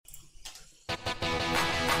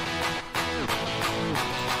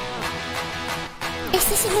久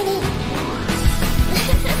しぶり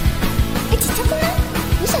ちっちゃくない？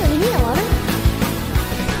むしろ耳が悪い。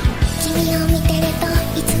君を見てると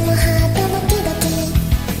いつもハートドキドキ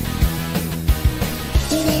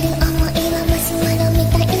揺れる想いはマシュマロみ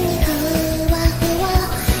たいにふわふわ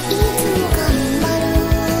いつも頑張る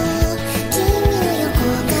君の横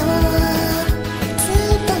顔ず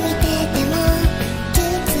っと見てても気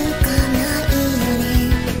づかないよね。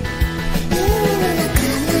夢の中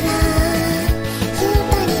なら二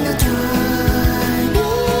人の距離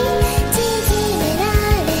縮めら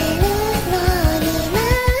れるのにな。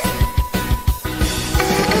あ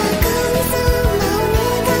あ神様お願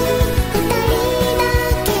い二人だ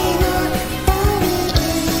けのドリ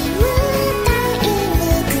ームタイム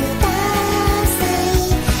ください。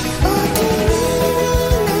お気に入り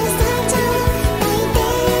のスタジオ抱いて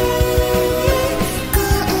今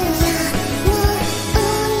夜もお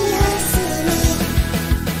やすみ。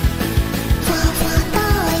ファファタ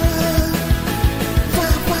イムファ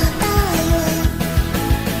ファタイム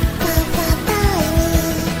ファファタイム。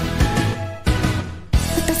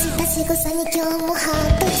ふとした仕草に今日もハー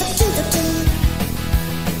トドキドキ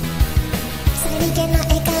さりげな笑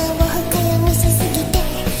顔を深読みしすぎて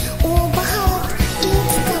オーバーハートい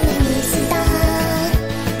つか目にした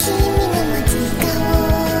君の間近を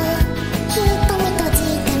瞳閉じ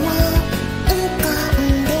ても浮かん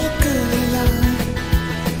でくるよ。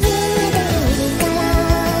夢でいいから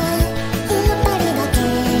二人だけ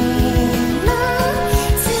の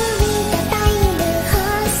スイートタイム欲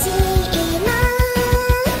しいな。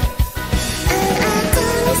ああ神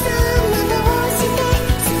様どうして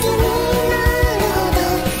好きになるほど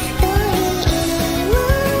ドリーム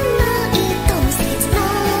ないと切な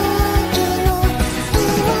いの。表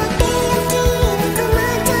を切るクマ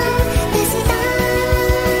ちゃん出した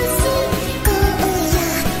し今夜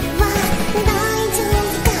は大丈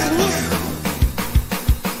夫かにゃ。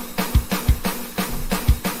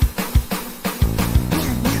にゃ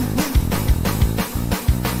んにゃんに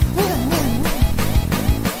ゃんにゃんにゃんにゃん。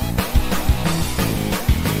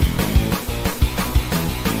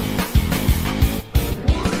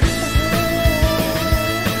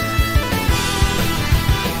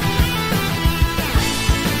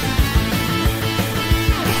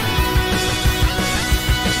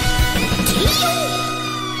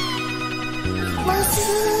もう少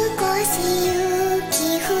し